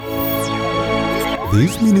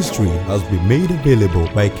This ministry has been made available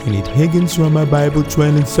by Kenneth Hagin Rama Bible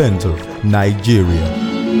Training Center, Nigeria.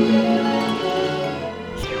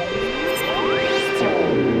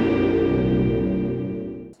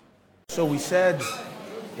 So we said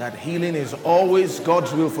that healing is always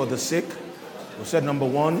God's will for the sick. We said number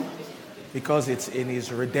one, because it's in his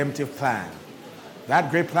redemptive plan.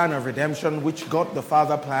 That great plan of redemption which God the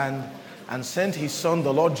Father planned and sent his Son,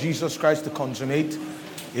 the Lord Jesus Christ, to consummate.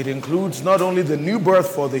 It includes not only the new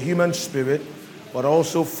birth for the human spirit, but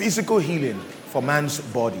also physical healing for man's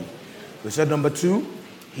body. We said number two,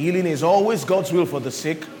 healing is always God's will for the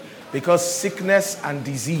sick, because sickness and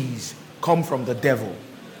disease come from the devil.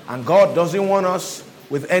 And God doesn't want us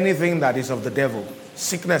with anything that is of the devil.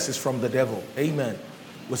 Sickness is from the devil. Amen.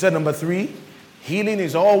 We said number three, healing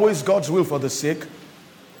is always God's will for the sick,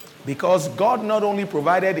 because God not only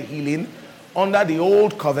provided healing under the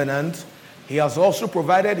old covenant, he has also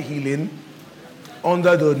provided healing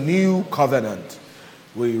under the new covenant.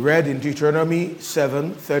 We read in Deuteronomy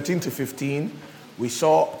 7:13-15. We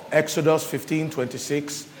saw Exodus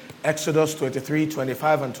 15:26, Exodus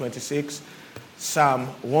 23:25 and 26, Psalm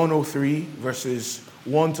 103 verses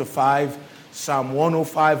 1-5, Psalm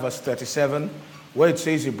 105 verse 37, where it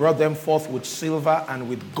says he brought them forth with silver and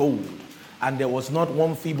with gold, and there was not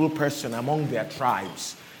one feeble person among their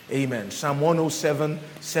tribes. Amen. Psalm 107,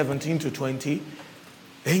 17-20.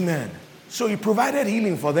 Amen. So he provided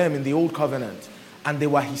healing for them in the old covenant, and they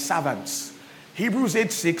were his servants. Hebrews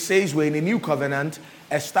 8:6 says we're in a new covenant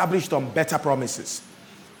established on better promises.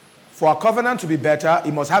 For a covenant to be better,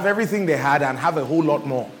 it must have everything they had and have a whole lot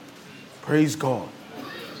more. Praise God.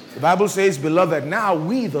 The Bible says, beloved, now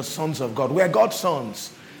we the sons of God, we're God's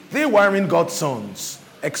sons. They weren't God's sons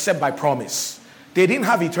except by promise. They didn't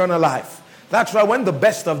have eternal life. That's why when the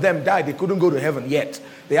best of them died, they couldn't go to heaven yet.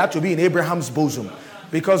 They had to be in Abraham's bosom,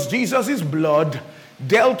 because Jesus' blood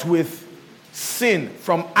dealt with sin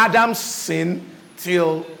from Adam's sin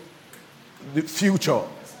till the future.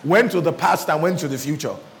 Went to the past and went to the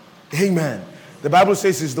future. Amen. The Bible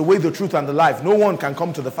says it's the way, the truth, and the life. No one can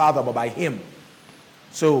come to the Father but by him.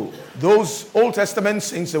 So those Old Testament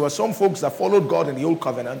saints, there were some folks that followed God in the Old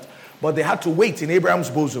Covenant, but they had to wait in Abraham's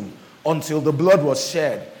bosom until the blood was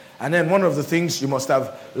shed. And then one of the things you must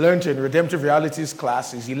have learned in Redemptive Realities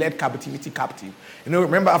class is he led captivity captive. You know,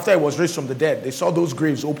 remember after he was raised from the dead, they saw those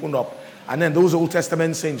graves opened up. And then those Old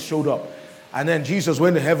Testament saints showed up. And then Jesus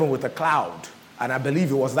went to heaven with a cloud. And I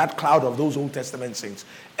believe it was that cloud of those Old Testament saints.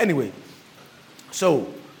 Anyway, so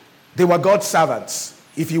they were God's servants.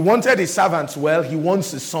 If he wanted his servants well, he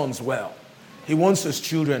wants his sons well. He wants his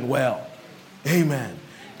children well. Amen.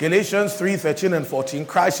 Galatians 3:13 and 14,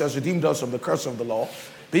 Christ has redeemed us from the curse of the law.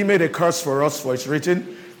 He made a curse for us, for it's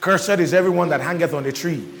written, cursed is everyone that hangeth on a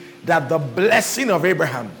tree, that the blessing of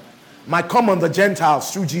Abraham might come on the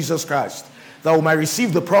Gentiles through Jesus Christ, that we might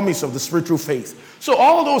receive the promise of the spiritual faith. So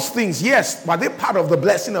all those things, yes, were they part of the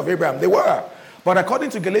blessing of Abraham? They were. But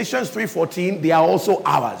according to Galatians 3:14, they are also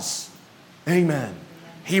ours. Amen.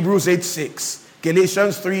 Hebrews 8:6,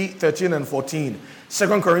 Galatians 3:13 and 14,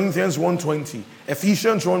 2 Corinthians 1:20,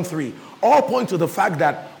 Ephesians 1:3, all point to the fact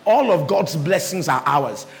that all of God's blessings are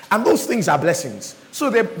ours. And those things are blessings. So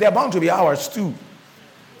they're bound to be ours too.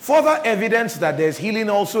 Further evidence that there's healing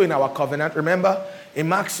also in our covenant. Remember in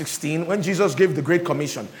Mark 16, when Jesus gave the Great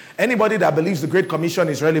Commission. Anybody that believes the Great Commission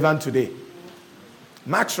is relevant today?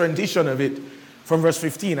 Mark's rendition of it from verse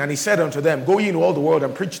 15. And he said unto them, go ye into all the world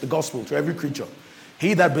and preach the gospel to every creature.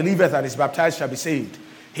 He that believeth and is baptized shall be saved.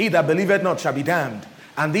 He that believeth not shall be damned.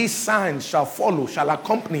 And these signs shall follow, shall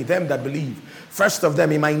accompany them that believe. First of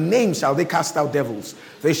them, in my name shall they cast out devils.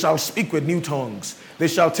 They shall speak with new tongues. They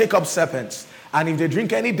shall take up serpents. And if they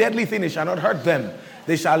drink any deadly thing, it shall not hurt them.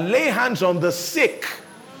 They shall lay hands on the sick.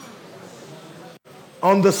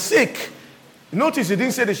 On the sick. Notice he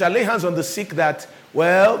didn't say they shall lay hands on the sick that,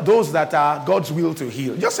 well, those that are God's will to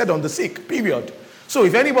heal. He just said on the sick, period. So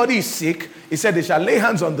if anybody is sick, he said they shall lay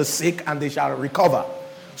hands on the sick and they shall recover.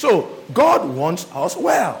 So God wants us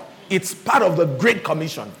well. It's part of the Great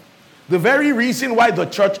Commission. The very reason why the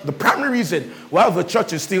church, the primary reason why the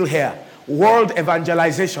church is still here, world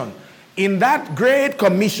evangelization. In that Great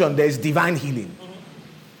Commission, there is divine healing.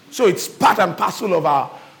 So it's part and parcel of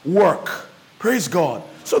our work. Praise God.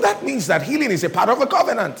 So that means that healing is a part of the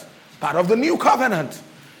covenant, part of the new covenant.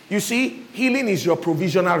 You see, healing is your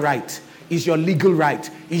provisional right, is your legal right,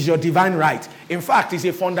 is your divine right. In fact, it's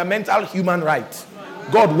a fundamental human right.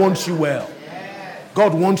 God wants you well.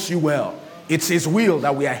 God wants you well. It's his will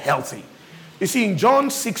that we are healthy. You see, in John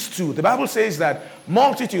 6:2, the Bible says that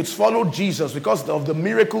multitudes followed Jesus because of the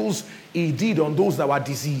miracles he did on those that were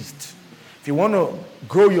diseased. If you want to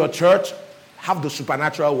grow your church, have the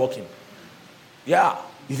supernatural working. Yeah.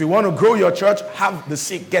 If you want to grow your church, have the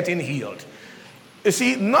sick getting healed. You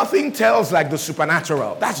see, nothing tells like the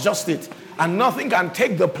supernatural. That's just it. And nothing can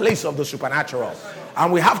take the place of the supernatural.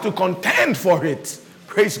 And we have to contend for it.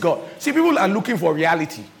 Praise God. See, people are looking for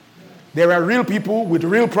reality. There are real people with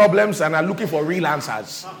real problems and are looking for real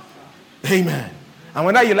answers. Amen. And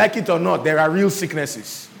whether you like it or not, there are real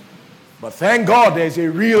sicknesses. But thank God there's a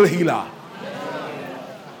real healer.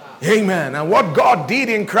 Amen. And what God did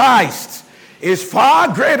in Christ is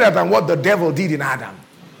far greater than what the devil did in Adam.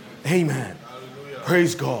 Amen.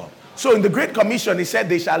 Praise God. So in the Great Commission, he said,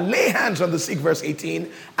 they shall lay hands on the sick, verse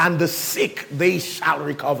 18, and the sick they shall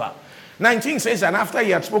recover. 19 says, and after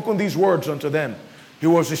he had spoken these words unto them, he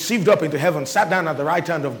was received up into heaven, sat down at the right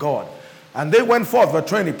hand of God. And they went forth, verse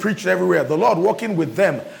 20, preached everywhere, the Lord walking with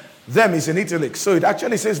them. Them is in italics. So it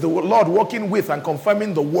actually says the Lord walking with and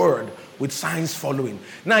confirming the word with signs following.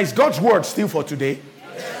 Now, is God's word still for today?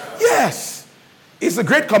 Yes. Is the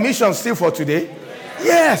Great Commission still for today?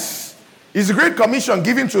 Yes. Is the Great Commission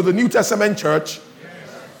given to the New Testament church?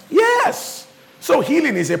 Yes. So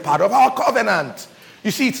healing is a part of our covenant.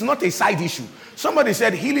 You see, it's not a side issue. Somebody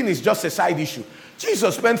said healing is just a side issue.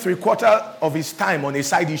 Jesus spent 3/4 of his time on a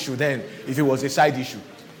side issue then, if it was a side issue.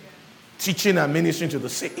 Teaching and ministering to the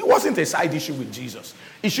sick. It wasn't a side issue with Jesus.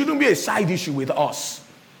 It shouldn't be a side issue with us.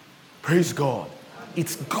 Praise God.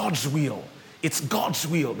 It's God's will. It's God's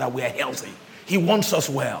will that we are healthy. He wants us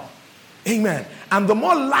well. Amen. And the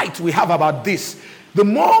more light we have about this, the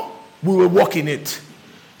more we will walk in it.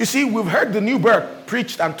 You see, we've heard the new birth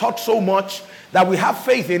preached and taught so much that we have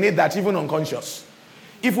faith in it that's even unconscious.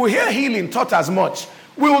 If we hear healing taught as much,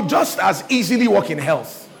 we will just as easily walk in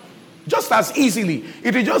health. Just as easily.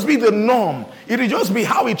 It will just be the norm. It will just be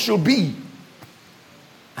how it should be.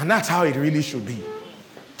 And that's how it really should be.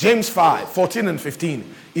 James 5, 14 and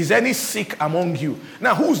 15. Is any sick among you?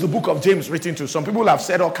 Now, who's the book of James written to? Some people have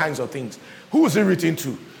said all kinds of things. Who is it written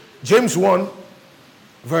to? James 1,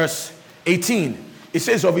 verse 18. It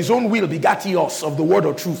says, of his own will begat he us of the word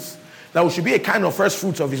of truth, that we should be a kind of first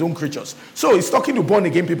fruits of his own creatures. So it's talking to born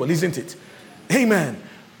again people, isn't it? Amen.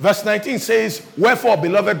 Verse 19 says, wherefore,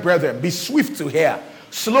 beloved brethren, be swift to hear,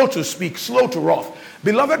 slow to speak, slow to wrath.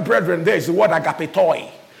 Beloved brethren, there is the word agapetoi.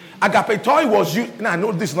 Agapetoi was used. Now, I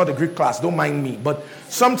know this is not a Greek class, don't mind me, but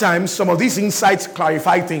sometimes some of these insights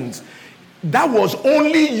clarify things. That was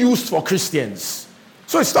only used for Christians.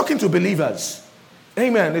 So it's talking to believers.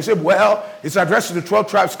 Amen. They say, well, it's addressed to the 12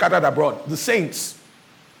 tribes scattered abroad. The saints.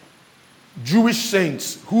 Jewish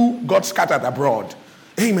saints who got scattered abroad.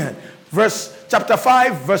 Amen. Chapter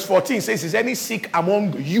 5, verse 14 says, is any sick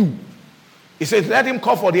among you? It says, let him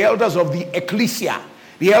call for the elders of the ecclesia,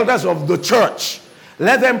 the elders of the church.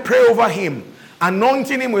 Let them pray over him,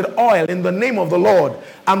 anointing him with oil in the name of the Lord.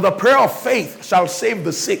 And the prayer of faith shall save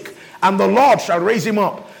the sick, and the Lord shall raise him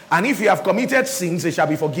up. And if he have committed sins, they shall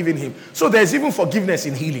be forgiven him. So there's even forgiveness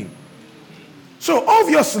in healing. So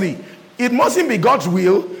obviously, it mustn't be God's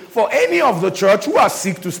will for any of the church who are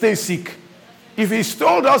sick to stay sick. If he's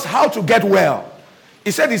told us how to get well,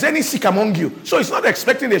 he said, is any sick among you? So he's not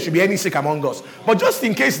expecting there should be any sick among us. But just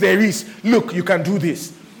in case there is, look, you can do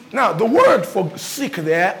this. Now, the word for sick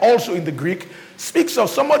there, also in the Greek, speaks of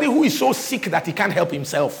somebody who is so sick that he can't help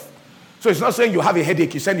himself. So it's not saying you have a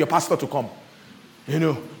headache, you send your pastor to come. You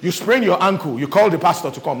know, you sprain your ankle, you call the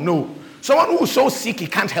pastor to come. No. Someone who is so sick he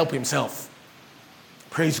can't help himself.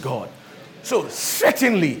 Praise God. So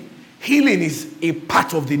certainly, healing is a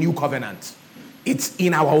part of the new covenant. It's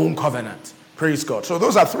in our own covenant. Praise God. So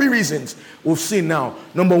those are 3 reasons we've seen now.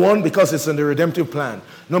 Number 1, because it's in the redemptive plan.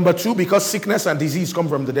 Number 2, because sickness and disease come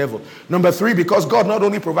from the devil. Number 3, because God not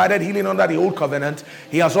only provided healing under the old covenant,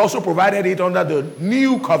 he has also provided it under the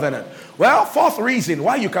new covenant. Well, 4th reason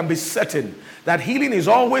why you can be certain that healing is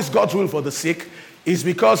always God's will for the sick is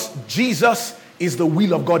because Jesus is the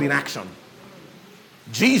will of God in action.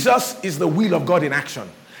 Jesus is the will of God in action.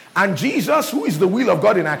 And Jesus, who is the will of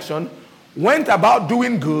God in action, went about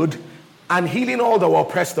doing good and healing all that were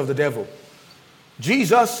oppressed of the devil.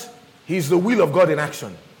 Jesus, he's the will of God in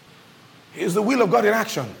action. He's the will of God in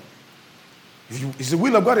action. He's the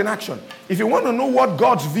will of God in action. If you want to know what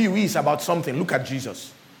God's view is about something, look at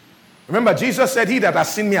Jesus. Remember, Jesus said, he that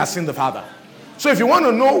has seen me has seen the Father. So if you want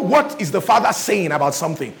to know what is the Father saying about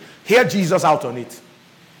something, hear Jesus out on it.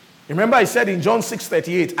 Remember, he said in John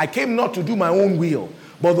 6:38, I came not to do my own will,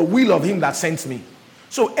 but the will of him that sent me.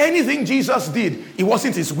 So anything Jesus did, it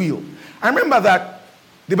wasn't his will. I remember that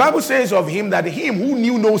the Bible says of him that him who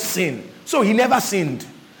knew no sin, so he never sinned.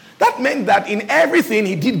 That meant that in everything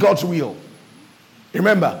he did God's will.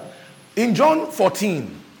 Remember, in John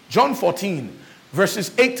 14,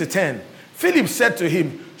 verses 8 to 10, Philip said to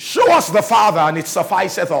him, show us the Father, and it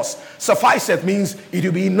sufficeth us. Sufficeth means it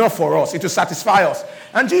will be enough for us. It will satisfy us.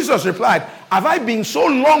 And Jesus replied, have I been so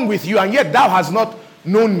long with you, and yet thou hast not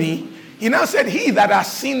known me? He now said, he that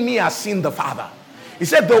has seen me has seen the Father. He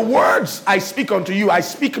said, the words I speak unto you, I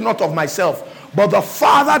speak not of myself, but the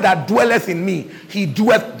Father that dwelleth in me, he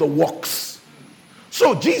doeth the works.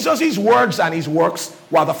 So Jesus' words and his works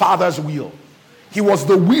were the Father's will. He was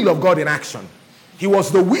the will of God in action. He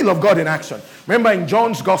was the will of God in action. Remember in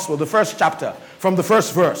John's Gospel, the first chapter, from the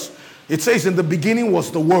first verse, it says, in the beginning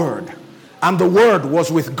was the Word, and the Word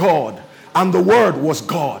was with God, and the Word was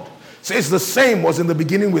God. It says the same was in the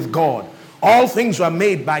beginning with God. All things were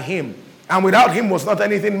made by him, and without him was not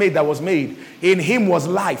anything made that was made. In him was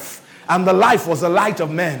life, and the life was the light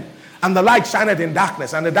of men. And the light shined in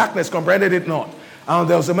darkness, and the darkness comprehended it not. And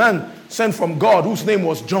there was a man sent from God whose name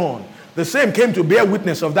was John. The same came to bear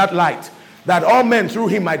witness of that light, that all men through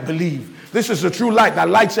him might believe. This is the true light that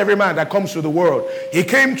lights every man that comes to the world. He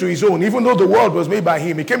came to his own, even though the world was made by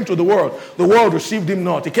him. He came to the world received him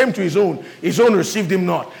not. He came to his own received him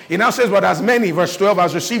not. He now says, but as many, verse 12,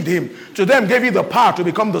 as received him, to them gave he the power to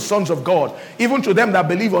become the sons of God, even to them that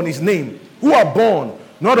believe on his name, who are born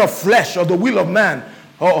not of flesh or the will of man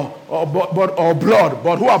or blood,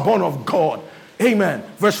 but who are born of God. Amen.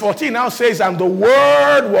 Verse 14 now says, and the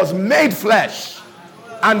word was made flesh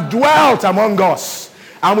and dwelt among us,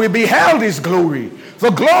 and we beheld his glory,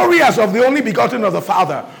 the glory as of the only begotten of the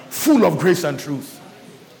Father, full of grace and truth.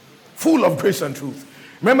 Full of grace and truth.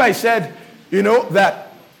 Remember I said,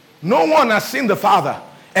 that no one has seen the Father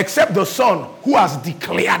except the Son who has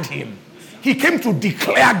declared him. He came to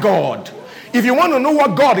declare God. If you want to know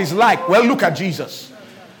what God is like, well, look at Jesus.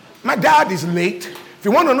 My dad is late. If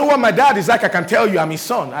you want to know what my dad is like, I can tell you, I'm his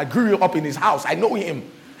son. I grew up in his house. I know him.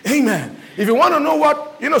 Amen. If you want to know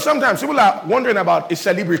what, sometimes people are wondering about a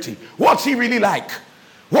celebrity. What's he really like?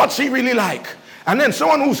 What's he really like? And then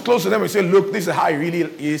someone who's close to them will say, look, this is how he really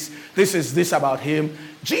is. This is this about him.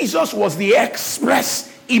 Jesus was the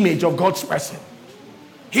express image of God's person.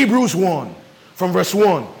 Hebrews 1, from verse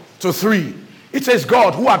 1 to 3. It says,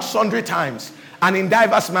 God, who at sundry times and in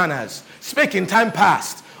diverse manners spake in time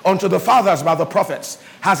past unto the fathers by the prophets,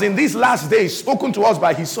 has in these last days spoken to us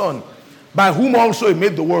by his Son, by whom also he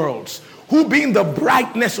made the worlds, who being the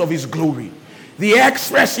brightness of his glory, the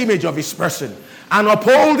express image of his person, and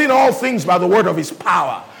upholding all things by the word of his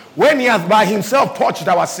power, when he hath by himself purged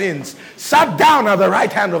our sins, sat down at the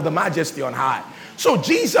right hand of the majesty on high. So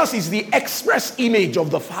Jesus is the express image of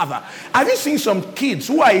the Father. Have you seen some kids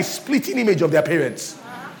who are a splitting image of their parents?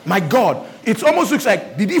 My God, it almost looks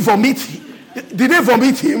like, did they vomit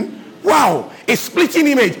him? Wow, a splitting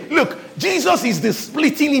image. Look, Jesus is the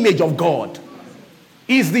splitting image of God.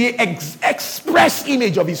 He's the express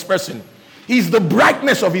image of his person. He's the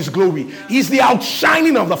brightness of his glory. He's the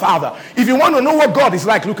outshining of the Father. If you want to know what God is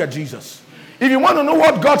like, look at Jesus. If you want to know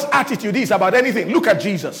what God's attitude is about anything, look at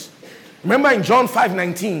Jesus. Remember in John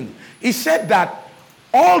 5:19, he said that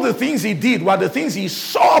all the things he did were the things he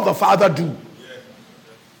saw the Father do.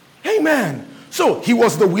 Amen. So he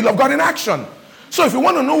was the will of God in action. So if you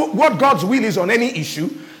want to know what God's will is on any issue,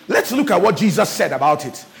 let's look at what Jesus said about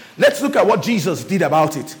it. Let's look at what Jesus did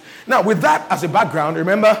about it. Now, with that as a background,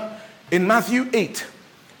 remember in Matthew 8,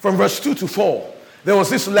 from verse 2 to 4, there was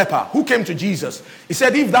this leper who came to Jesus. He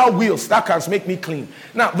said, if thou wilt, thou canst make me clean.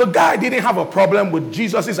 Now, the guy didn't have a problem with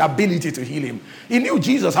Jesus' ability to heal him. He knew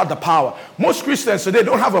Jesus had the power. Most Christians today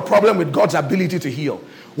don't have a problem with God's ability to heal.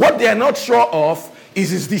 What they are not sure of is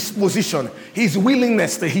his disposition, his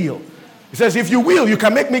willingness to heal. He says, if you will, you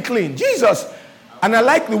can make me clean. Jesus, and I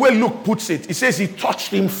like the way Luke puts it, he says he touched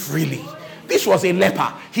him freely. This was a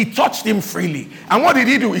leper. He touched him freely. And what did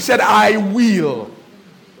he do? He said, I will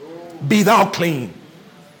be thou clean.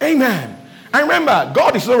 Amen. And remember,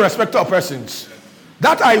 God is no respecter of persons.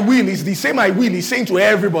 That I will is the same I will he's saying to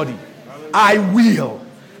everybody. I will.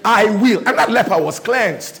 I will. And that leper was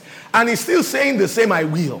cleansed. And he's still saying the same I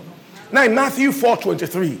will. Now in Matthew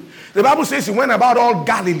 4:23, the Bible says he went about all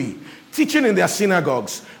Galilee, teaching in their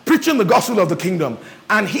synagogues, preaching the gospel of the kingdom,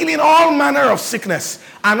 and healing all manner of sickness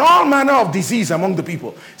and all manner of disease among the people.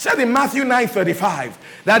 It said in Matthew 9:35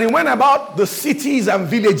 that he went about the cities and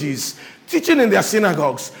villages, teaching in their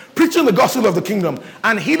synagogues, preaching the gospel of the kingdom,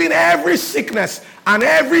 and healing every sickness and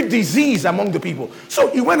every disease among the people. So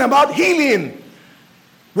he went about healing.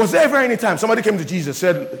 Was there ever any time somebody came to Jesus,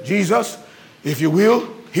 said, Jesus, if you will,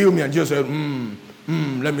 heal me? And Jesus said,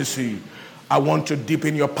 let me see. I want to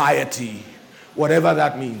deepen your piety, whatever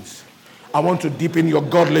that means. I want to deepen your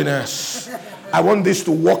godliness. I want this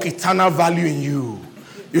to work eternal value in you.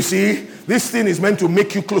 You see, this thing is meant to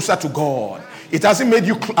make you closer to God. It hasn't made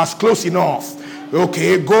you as close enough.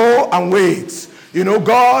 Okay, go and wait. You know,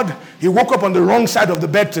 God, he woke up on the wrong side of the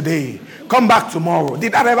bed today. Come back tomorrow.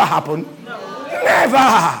 Did that ever happen? No.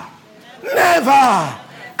 Never.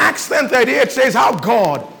 Acts 10:38 says how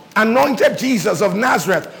God anointed Jesus of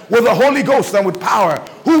Nazareth with the Holy Ghost and with power,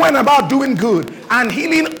 who went about doing good and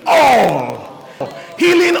healing all.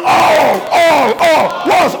 Healing all.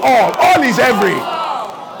 What's all? All is every.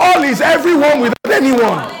 All is everyone without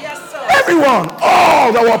anyone. Everyone.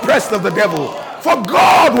 All that were oppressed of the devil. For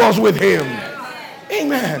God was with him.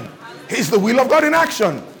 Amen. He's the will of God in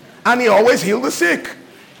action. And he always healed the sick.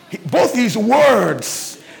 Both his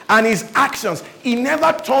words and his actions. He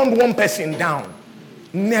never turned one person down.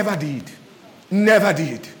 Never did.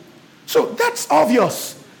 So that's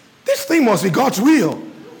obvious. This thing must be God's will.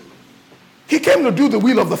 He came to do the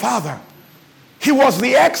will of the Father. He was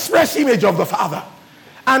the express image of the Father.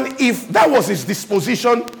 And if that was his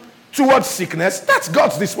disposition towards sickness, that's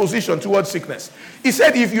God's disposition towards sickness. He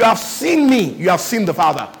said, if you have seen me, you have seen the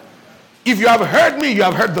Father. If you have heard me, you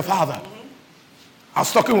have heard the Father. I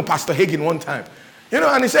was talking with Pastor Hagin one time.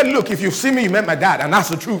 And he said, look, if you've seen me, you met my dad. And that's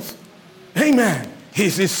the truth. Amen.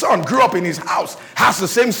 He's his son, grew up in his house, has the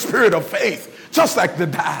same spirit of faith, just like the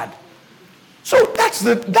dad. So that's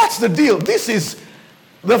the deal. This is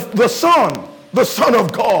the son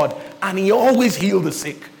of God. And he always healed the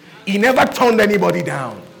sick. He never turned anybody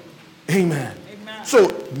down. Amen. So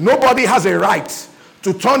nobody has a right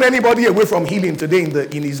to turn anybody away from healing today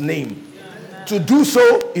in his name. To do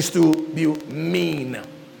so is to be mean.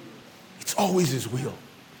 It's always his will.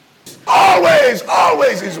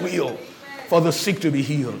 Always his will for the sick to be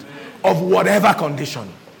healed of whatever condition.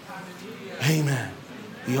 Amen.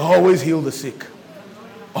 He always healed the sick.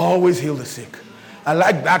 Always healed the sick. I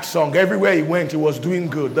like that song. Everywhere he went, he was doing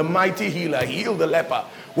good. The mighty healer healed the leper.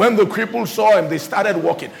 When the cripple saw him, they started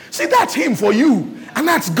walking. See, that's him for you. And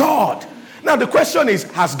that's God. Now the question is,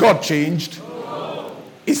 has God changed? No.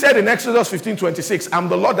 He said in Exodus 15:26, I'm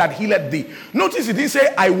the Lord that healed thee. Notice he didn't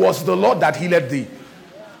say, I was the Lord that healed thee.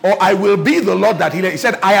 Or I will be the Lord that healed. He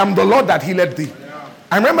said, I am the Lord that healed thee. Yeah.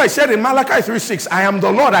 I remember I said in Malachi 3:6, I am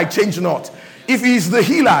the Lord, I change not. If he is the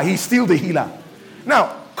healer, he's still the healer.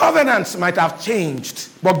 Now, covenants might have changed,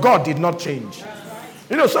 but God did not change.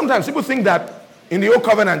 Sometimes people think that in the old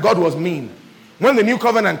covenant, God was mean. When the new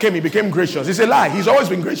covenant came, he became gracious. It's a lie. He's always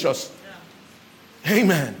been gracious.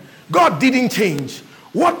 Amen. God didn't change.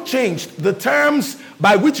 What changed? The terms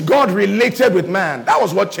by which God related with man. That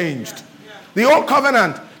was what changed. The old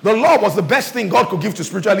covenant, the law was the best thing God could give to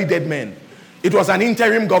spiritually dead men. It was an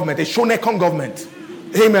interim government, a Shonekon government.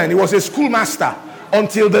 Amen. It was a schoolmaster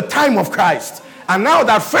until the time of Christ. And now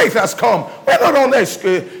that faith has come, we're not under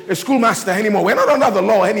a schoolmaster anymore. We're not under the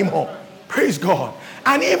law anymore. Praise God.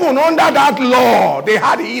 And even under that law, they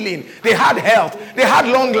had healing, they had health, they had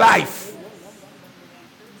long life.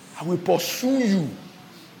 I will pursue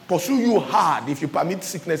you hard if you permit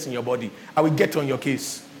sickness in your body. I will get on your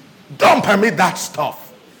case. Don't permit that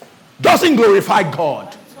stuff. Doesn't glorify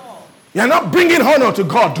God. You're not bringing honor to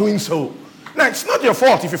God doing so. Now, it's not your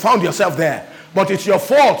fault if you found yourself there. But it's your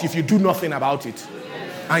fault if you do nothing about it.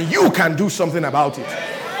 And you can do something about it.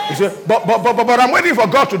 You say, but I'm waiting for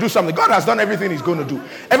God to do something. God has done everything he's going to do.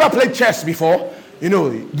 Ever played chess before?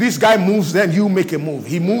 This guy moves, then you make a move.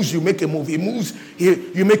 He moves, you make a move. He moves,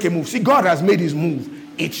 you make a move. See, God has made his move.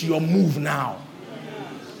 It's your move now.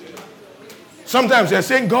 Sometimes they're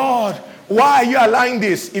saying, God, why are you allowing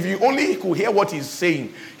this? If you only could hear what he's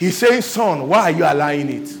saying. He's saying, son, why are you allowing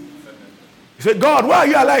it? He said, God, why are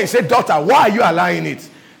you allowing it? He said, daughter, why are you allowing it?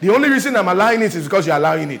 The only reason I'm allowing it is because you're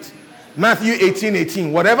allowing it. Matthew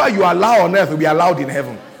 18:18. Whatever you allow on earth will be allowed in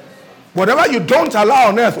heaven. Whatever you don't allow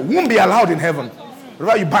on earth won't be allowed in heaven.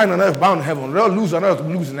 Whatever you bind on earth, bound in heaven. Whatever you lose on earth,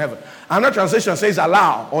 lose in heaven. Another translation says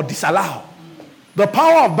allow or disallow. The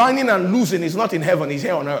power of binding and losing is not in heaven, it's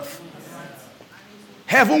here on earth.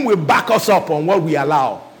 Heaven will back us up on what we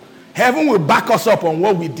allow. Heaven will back us up on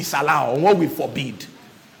what we disallow, on what we forbid.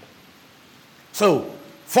 So,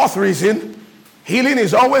 fourth reason, healing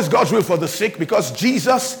is always God's will for the sick, because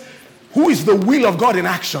Jesus, who is the will of God in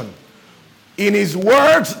action, in his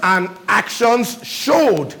words and actions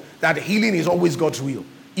showed that healing is always God's will.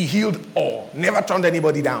 He healed all, never turned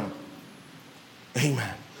anybody down.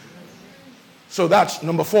 Amen. So that's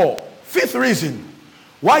number 4. Fifth reason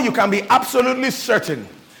why you can be absolutely certain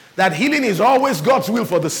that healing is always God's will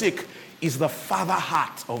for the sick is the Father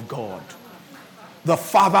heart of God. The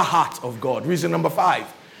Father heart of God. Reason number 5.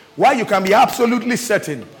 Why you can be absolutely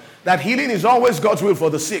certain that healing is always God's will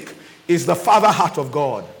for the sick is the Father heart of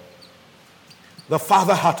God. The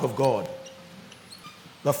Father heart of God.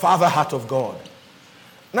 The Father heart of God.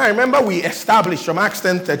 Now remember, we established from Acts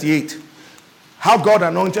 10:38 how God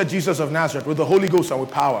anointed Jesus of Nazareth with the Holy Ghost and with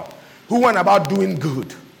power, who went about doing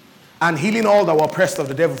good and healing all that were oppressed of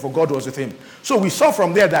the devil, for God was with him. So we saw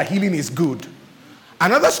from there that healing is good.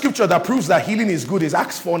 Another scripture that proves that healing is good is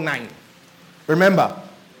Acts 4:9. Remember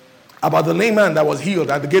about the lame man that was healed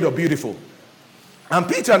at the gate of Beautiful. And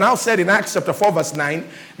Peter now said in Acts chapter 4 verse 9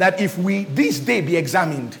 that if we this day be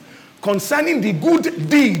examined concerning the good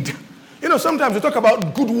deed. You know, sometimes we talk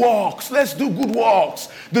about good works. Let's do good works.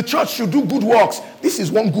 The church should do good works. This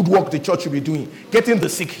is one good work the church should be doing. Getting the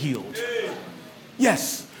sick healed.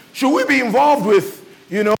 Yes. Should we be involved with,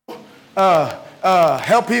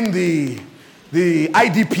 helping the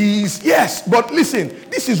IDPs? Yes. But listen,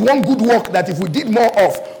 this is one good work that if we did more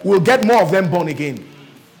of, we'll get more of them born again.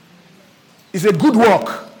 It's a good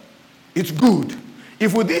work. It's good.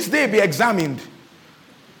 If we this day be examined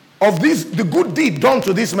of this, the good deed done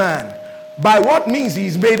to this man, by what means he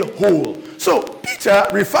is made whole. So Peter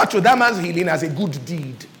referred to that man's healing as a good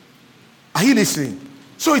deed. Are you listening?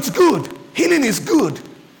 So it's good. Healing is good.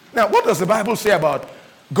 Now, what does the Bible say about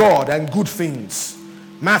God and good things?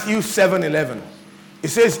 Matthew 7:11. It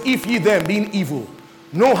says, if ye then, being evil,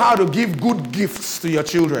 know how to give good gifts to your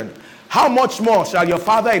children, how much more shall your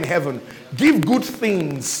Father in heaven give good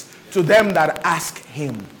things to them that ask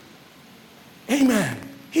him? Amen.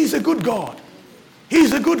 He's a good God.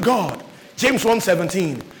 He's a good God. James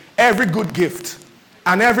 1:17. Every good gift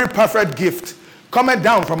and every perfect gift cometh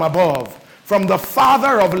down from above, from the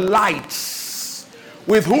Father of lights,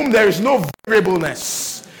 with whom there is no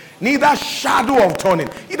variableness, neither shadow of turning.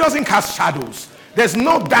 He doesn't cast shadows. There's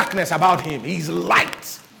no darkness about him. He's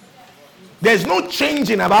light. There's no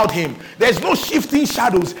changing about him. There's no shifting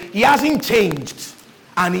shadows. He hasn't changed.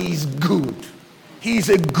 And he's good. He's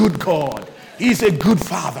a good God. He's a good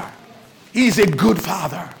Father. He's a good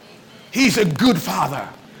Father. He's a good Father.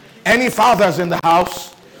 Any fathers in the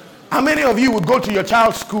house? How many of you would go to your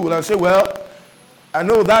child's school and say, well, I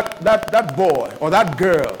know that boy or that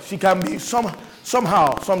girl, she can be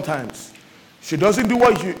somehow, sometimes. She doesn't do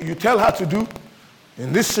what you tell her to do.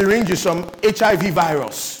 In this syringe is some HIV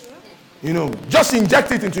virus. Just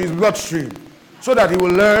inject it into his bloodstream so that he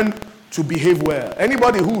will learn to behave well.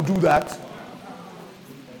 Anybody who will do that?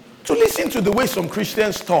 To listen to the way some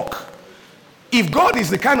Christians talk. If God is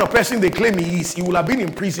the kind of person they claim he is, he will have been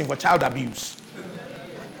in prison for child abuse.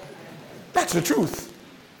 That's the truth.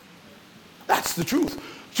 That's the truth.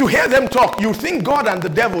 To hear them talk, you think God and the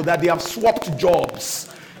devil, that they have swapped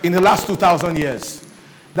jobs in the last 2,000 years.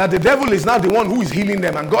 That the devil is now the one who is healing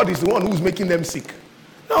them and God is the one who is making them sick.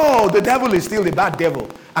 No, the devil is still a bad devil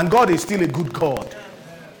and God is still a good God.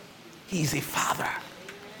 He's a Father.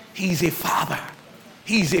 He's a Father.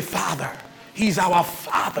 He's a Father. He's our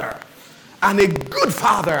Father. And a good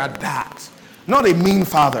Father at that. Not a mean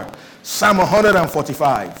Father. Psalm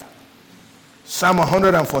 145. Psalm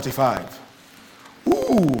 145.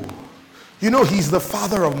 Ooh. He's the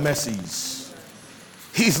Father of mercies.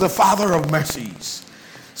 He's the Father of mercies.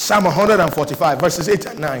 Psalm 145 verses 8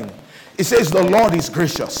 and 9. It says, the Lord is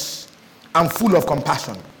gracious and full of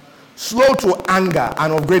compassion, slow to anger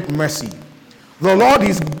and of great mercy. The Lord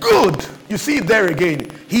is good. You see it there again.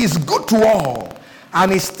 He is good to all,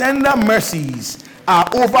 and his tender mercies are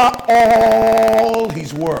over all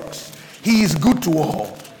his works. He is good to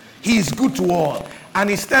all. He is good to all. And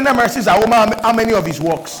his tender mercies are over how many of his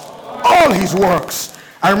works? All his works.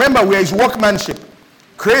 And remember, we are his workmanship,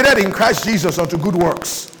 created in Christ Jesus unto good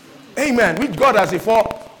works. Amen. Which God has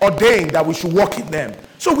ordained that we should walk in them.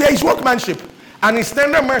 So we are his workmanship. And his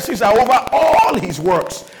tender mercies are over all his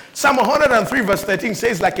works. Psalm 103 verse 13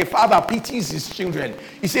 says, like a father pities his children.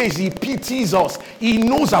 He says he pities us. He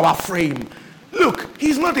knows our frame. Look,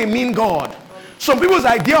 he's not a mean God. Some people's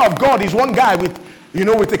idea of God is one guy with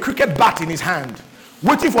a cricket bat in his hand,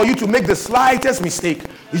 waiting for you to make the slightest mistake.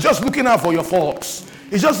 He's just looking out for your faults.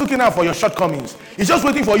 He's just looking out for your shortcomings. He's just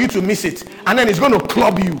waiting for you to miss it. And then he's going to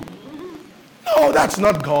club you. No, that's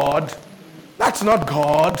not God. That's not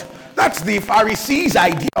God. That's the Pharisees'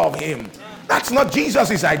 idea of him. That's not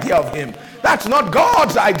Jesus' idea of him. That's not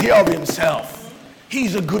God's idea of himself.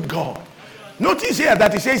 He's a good God. Notice here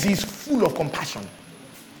that he says he's full of compassion.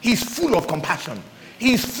 He's full of compassion.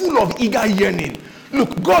 He's full of eager yearning.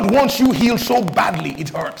 Look, God wants you healed so badly it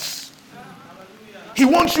hurts. He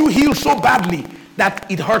wants you healed so badly that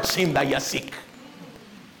it hurts him that you're sick.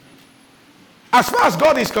 As far as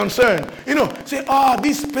God is concerned, say,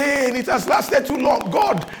 this pain, it has lasted too long.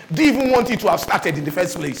 God didn't even want it to have started in the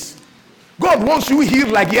first place. God wants you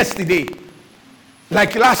healed like yesterday,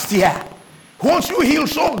 like last year. He wants you healed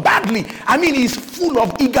so badly. He's full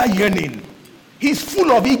of eager yearning. He's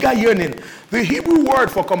full of eager yearning. The Hebrew word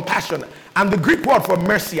for compassion and the Greek word for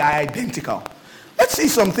mercy are identical. Let's see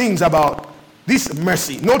some things about this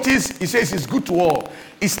mercy. Notice he says he's good to all.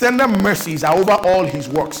 His tender mercies are over all his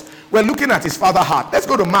works. We're looking at his father heart. Let's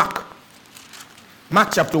go to Mark. Mark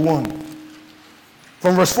chapter 1.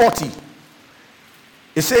 From verse 40.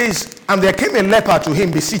 It says, and there came a leper to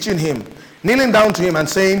him, beseeching him, kneeling down to him and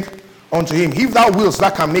saying unto him, if thou wilt, thou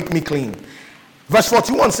can make me clean. Verse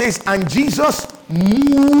 41 says, and Jesus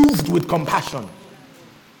moved with compassion.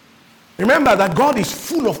 Remember that God is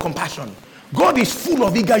full of compassion. God is full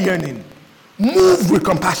of eager yearning. Moved with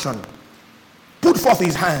compassion, put forth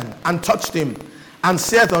his hand and touched him and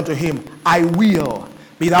said unto him, I will,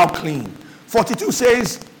 be thou clean. 42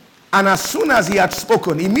 says, and as soon as he had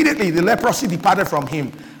spoken, immediately the leprosy departed from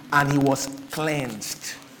him and he was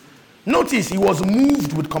cleansed. Notice he was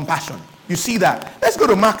moved with compassion. You see that? Let's go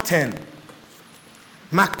to Mark 10.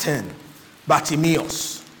 Mark 10.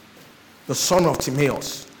 Bartimaeus, the son of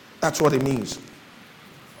Timaeus. That's what it means.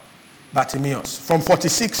 Bartimaeus. From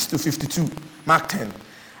 46 to 52. Mark 10.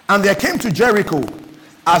 And there came to Jericho,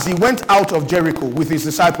 as he went out of Jericho with his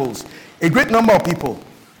disciples, a great number of people.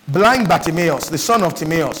 Blind Bartimaeus, the son of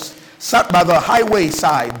Timaeus, sat by the highway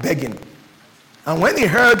side begging. And when he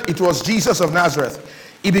heard it was Jesus of Nazareth,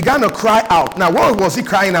 he began to cry out. Now what was he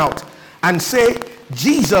crying out? And say,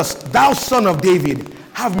 Jesus, thou son of David,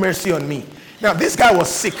 have mercy on me. Now this guy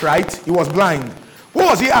was sick, right? He was blind. What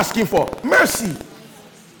was he asking for? Mercy.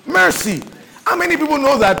 Mercy. How many people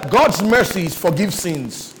know that God's mercies forgive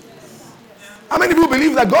sins? How many people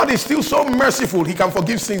believe that God is still so merciful he can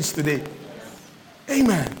forgive sins today?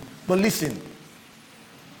 Amen. But listen,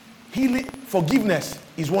 healing, forgiveness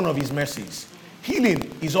is one of his mercies.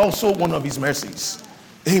 Healing is also one of his mercies.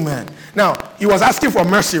 Amen. Now, he was asking for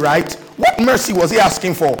mercy, right? What mercy was he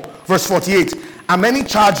asking for? Verse 48. And many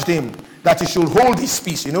charged him that he should hold his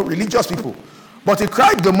peace. You know, religious people. But he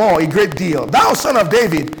cried the more a great deal, thou son of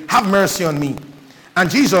David, have mercy on me. And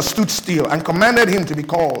Jesus stood still and commanded him to be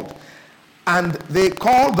called. And they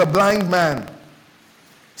called the blind man,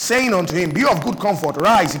 saying unto him, be of good comfort,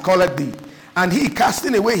 rise, he calleth thee. And he,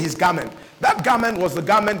 casting away his garment. That garment was the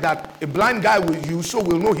garment that a blind guy will use, so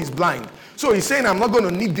we'll know he's blind. So he's saying, I'm not going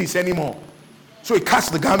to need this anymore. So he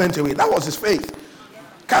cast the garment away. That was his faith.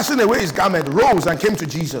 Casting away his garment, rose and came to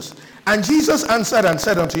Jesus. And Jesus answered and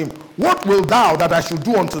said unto him, what wilt thou that I should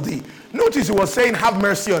do unto thee? Notice he was saying, have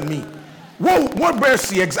mercy on me. What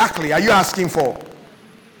mercy exactly are you asking for?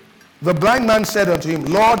 The blind man said unto him,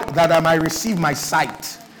 Lord, that I might receive my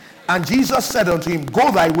sight. And Jesus said unto him, go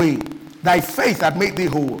thy way, thy faith hath made thee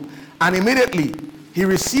whole. And immediately he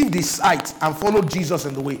received his sight and followed Jesus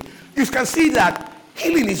in the way. You can see that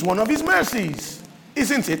healing is one of his mercies,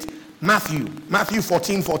 isn't it? Matthew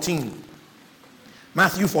 14:14.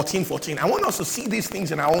 Matthew 14:14. I want us to see these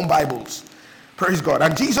things in our own Bibles. Praise God.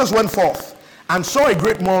 And Jesus went forth and saw a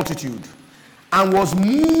great multitude and was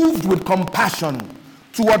moved with compassion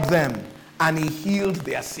toward them, and he healed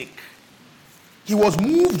their sick. He was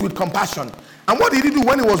moved with compassion. And what did he do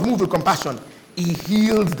when he was moved with compassion? He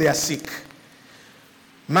healed their sick.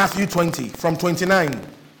 Matthew 20 from 29.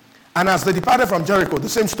 And as they departed from Jericho, the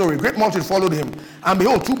same story, great multitude followed him. And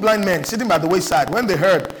behold, two blind men sitting by the wayside, when they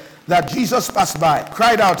heard that Jesus passed by,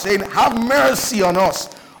 cried out, saying, have mercy on us,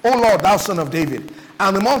 O Lord, thou son of David.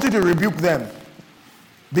 And the multitude rebuked them,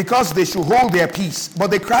 because they should hold their peace. But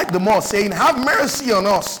they cried the more, saying, have mercy on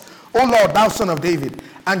us, O Lord, thou son of David.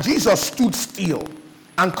 And Jesus stood still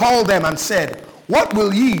and called them and said, what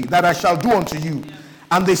will ye that I shall do unto you?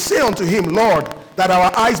 And they say unto him, Lord, that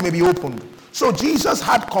our eyes may be opened. So Jesus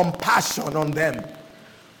had compassion on them.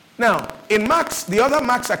 Now, in the other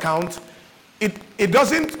Mark's account, it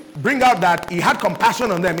doesn't bring out that he had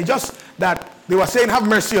compassion on them. It's just that they were saying, have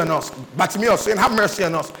mercy on us. Bartimaeus saying, have mercy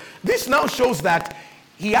on us. This now shows that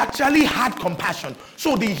he actually had compassion.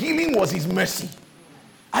 So the healing was his mercy.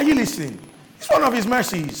 Are you listening? It's one of his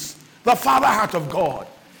mercies. The Father heart of God.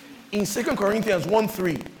 In 2 Corinthians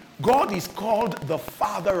 1:3, God is called the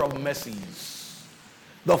Father of mercies.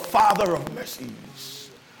 The Father of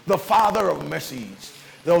mercies. The Father of mercies.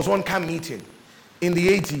 There was one camp meeting in the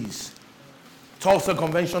 80s, Tulsa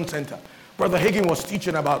Convention Center. Brother Hagin was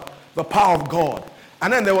teaching about the power of God.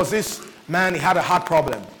 And then there was this man, he had a heart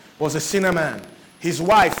problem. Was a sinner man. His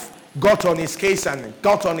wife got on his case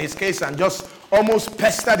and just almost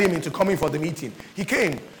pestered him into coming for the meeting. He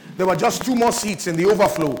came. There were just 2 more seats in the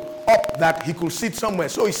overflow up that he could sit somewhere.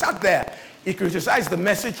 So he sat there. He criticized the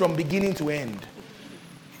message from beginning to end.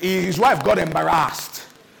 His wife got embarrassed,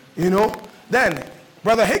 you know. Then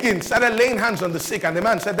Brother Hagin started laying hands on the sick, and the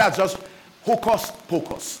man said, that's just hocus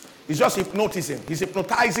pocus. He's just hypnotizing. He's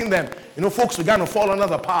hypnotizing them. Folks began to fall under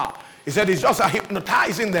the power. He said he's just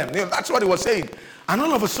hypnotizing them. That's what he was saying. And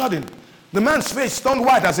all of a sudden, the man's face turned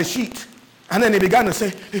white as a sheet. And then he began to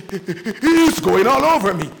say, it's going all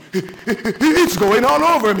over me. It's going all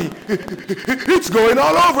over me. It's going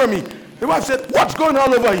all over me. The wife said, what's going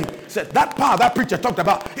all over you? He said, that power that preacher talked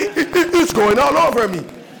about, it's going all over me.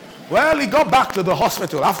 Well, he got back to the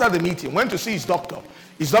hospital after the meeting, went to see his doctor.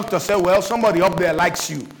 His doctor said, well, somebody up there likes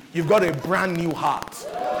you. You've got a brand new heart.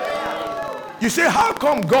 You say, how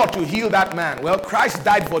come God to heal that man? Well, Christ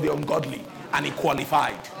died for the ungodly and he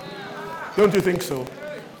qualified. Don't you think so?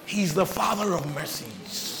 He's the Father of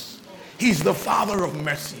mercies. He's the Father of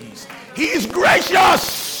mercies. He is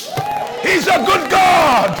gracious. He's a good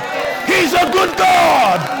God. He's a good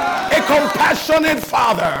God. A compassionate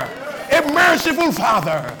Father. A merciful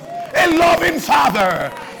Father. A loving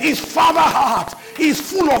Father. His Father heart. He's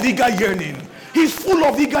full of eager yearning. He's full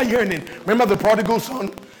of eager yearning. Remember the prodigal son?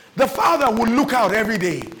 The father would look out every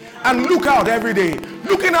day. And look out every day.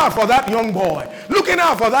 Looking out for that young boy. Looking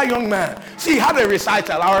out for that young man. See, he had a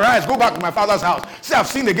recital. I'll arise, go back to my father's house. See, I've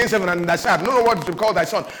sinned against heaven and I said, I don't know what to call thy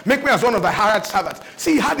son. Make me as one of the hired servants.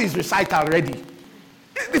 See, he had his recital ready.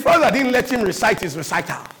 The father didn't let him recite his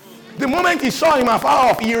recital. The moment he saw him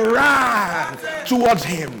afar off, he ran towards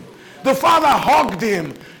him. The father hugged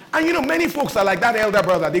him. And many folks are like that elder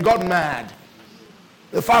brother. They got mad.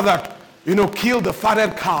 The father, killed the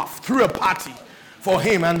fatted calf, threw a party for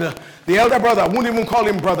him, and the elder brother wouldn't even call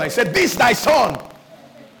him brother. He said, this thy son.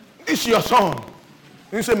 This your son.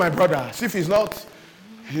 He said, my brother. As if he's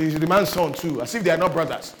the man's son too. As if they are not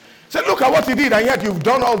brothers. He said, look at what he did, and yet you've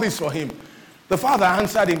done all this for him. The father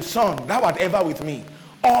answered him, son, thou art ever with me.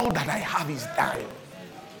 All that I have is thine.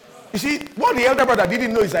 You see, what the elder brother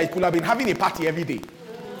didn't know is that he could have been having a party every day.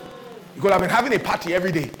 He could have been having a party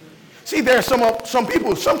every day. See, there are some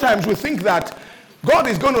people, sometimes we think that God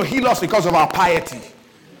is going to heal us because of our piety.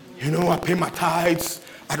 I pay my tithes.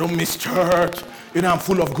 I don't miss church. I'm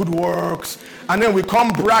full of good works. And then we come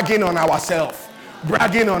bragging on ourselves.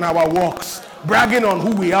 Bragging on our works. Bragging on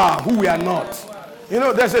who we are, who we are not.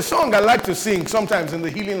 There's a song I like to sing sometimes in the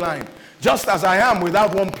healing line. Just as I am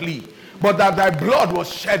without one plea. But that thy blood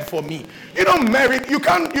was shed for me. You don't merit. You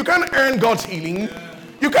can't earn God's healing.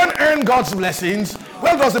 You can't earn God's blessings.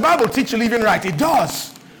 Well, does the Bible teach you living right? It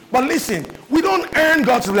does. But listen, we don't earn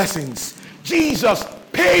God's blessings. Jesus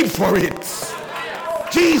paid for it.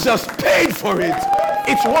 Jesus paid for it.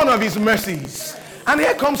 It's one of his mercies. And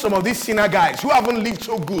here come some of these sinner guys who haven't lived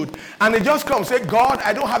so good. And they just come and say, God,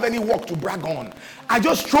 I don't have any work to brag on. I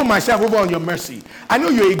just throw myself over on your mercy. I know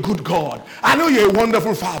you're a good God. I know you're a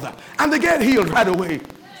wonderful Father. And they get healed right away.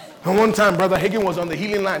 And one time, Brother Hagin was on the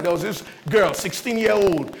healing line. There was this girl,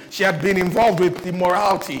 16-year-old. She had been involved with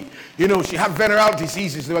immorality. She had venereal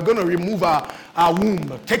diseases. They were going to remove her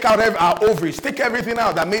womb, take out her ovaries, take everything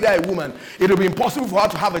out that made her a woman. It would be impossible for her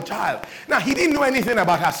to have a child. Now, he didn't know anything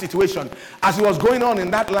about her situation. As he was going on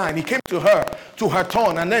in that line, he came to her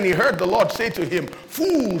turn, and then he heard the Lord say to him,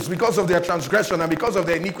 fools, because of their transgression and because of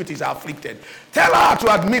their iniquities are afflicted. Tell her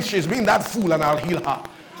to admit she's been that fool and I'll heal her.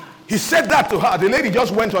 He said that to her. The lady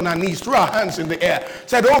just went on her knees, threw her hands in the air,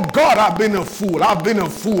 said, oh God, I've been a fool. I've been a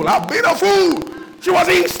fool. I've been a fool. She was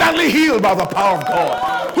instantly healed by the power of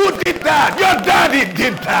God. Who did that? Your daddy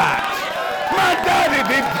did that. My daddy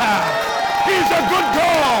did that. He's a good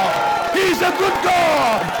God. He's a good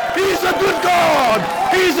God. He's a good God.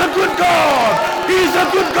 He's a good God. He's a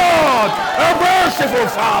good God. A merciful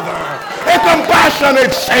Father. A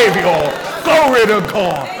compassionate Savior. Glory to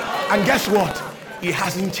God. And guess what? He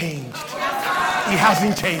hasn't changed. He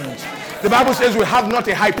hasn't changed. The Bible says we have not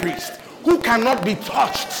a high priest who cannot be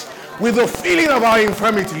touched with the feeling of our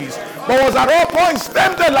infirmities, but was at all points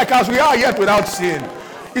tempted like as we are, yet without sin.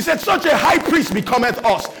 He said, such a high priest becometh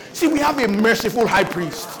us. See, we have a merciful high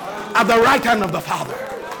priest at the right hand of the Father.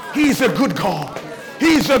 He is a good God.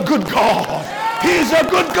 He's a good God. He's a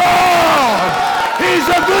good God. He's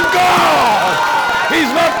a good God.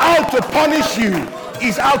 He's not out to punish you.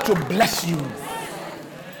 He's out to bless you.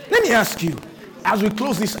 Let me ask you, as we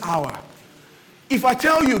close this hour, if I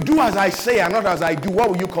tell you, do as I say and not as I do, what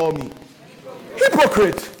will you call me?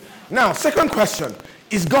 Hypocrite. Now, second question,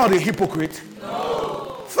 is God a hypocrite?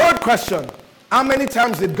 No. Third question, how many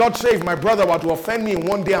times did God say if my brother were to offend me in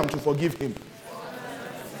one day, I'm to forgive him?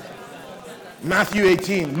 Matthew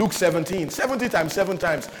 18, Luke 17, 70 times, 7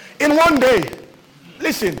 times. In one day.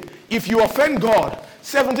 Listen, if you offend God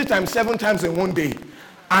 70 times, 7 times in one day,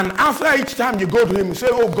 and after each time you go to him, you say,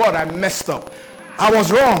 oh God, I messed up. I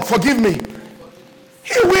was wrong. Forgive me.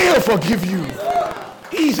 He will forgive you.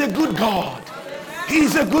 He's a good God.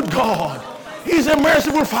 He's a good God. He's a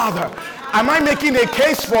merciful Father. Am I making a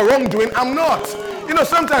case for wrongdoing? I'm not. You know,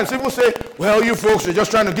 sometimes people say, well, you folks are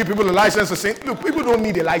just trying to give people a license to sin. Look, people don't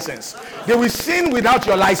need a license. They will sin without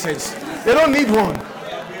your license. They don't need one.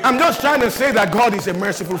 I'm just trying to say that God is a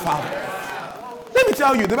merciful Father. Let me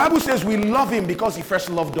tell you, the Bible says we love him because he first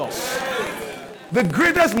loved us. The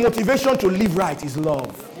greatest motivation to live right is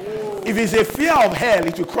love. If it's a fear of hell,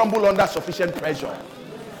 it will crumble under sufficient pressure.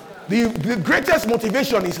 The greatest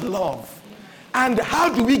motivation is love. And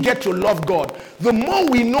how do we get to love God? The more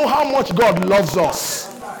we know how much God loves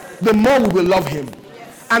us, the more we will love him.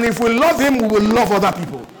 And if we love him, we will love other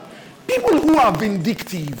people. People who are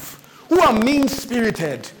vindictive, who are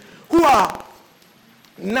mean-spirited, who are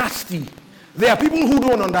nasty, they are people who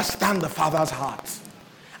don't understand the Father's heart.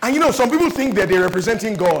 And you know, some people think that they're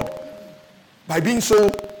representing God by being so,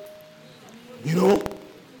 you know,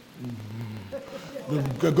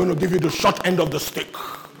 they're going to give you the short end of the stick.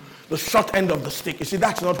 The short end of the stick. You see,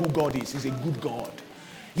 that's not who God is. He's a good God.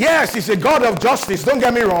 Yes, he's a God of justice. Don't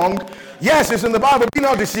get me wrong. Yes, it's in the Bible. Be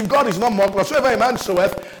not deceived. God is not mocked. Whatsoever a man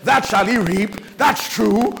soweth, that shall he reap. That's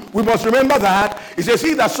true. We must remember that. It says,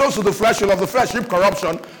 he that sows to the flesh will of the flesh reap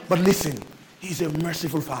corruption. But listen, he's a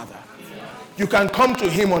merciful Father. You can come to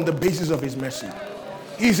him on the basis of his mercy.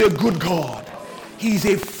 He's a good God. He's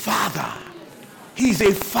a Father. He's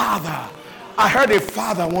a Father. I heard a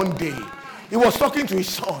father one day. He was talking to his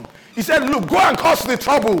son. He said, look, go and cause the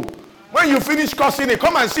trouble. When you finish causing it,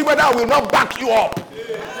 come and see whether I will not back you up.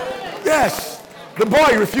 Yes. The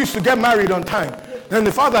boy refused to get married on time. Then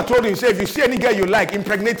the father told him, say, if you see any girl you like,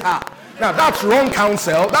 impregnate her. Now, that's wrong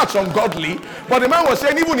counsel. That's ungodly. But the man was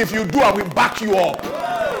saying, even if you do, I will back you up.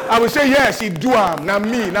 I will say, yes, he do him. Now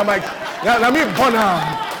me. Now me burn him.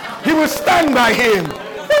 He will stand by him.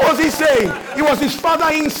 What was he saying? It was his father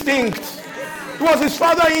instinct. It was his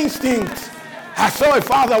father instinct. I saw a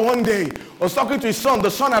father one day was talking to his son. The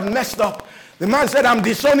son had messed up. The man said, I'm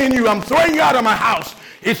disowning you. I'm throwing you out of my house.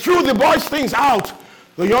 He threw the boy's things out.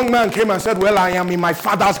 The young man came and said, well, I am in my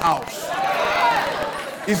father's house.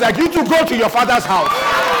 He's like, you two go to your father's house.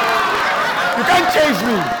 You can't change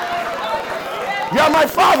me. You are my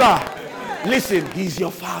father. Listen, he's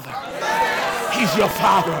your father. He's your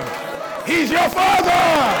father. He's your father.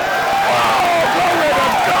 Oh, glory to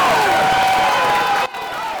God.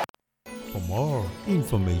 For more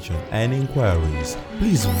information and inquiries,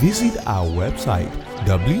 please visit our website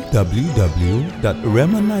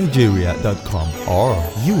www.remanigeria.com, or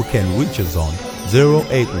you can reach us on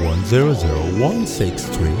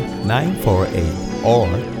 08100163948 or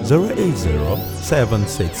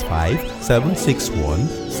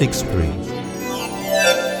 080-765-76163.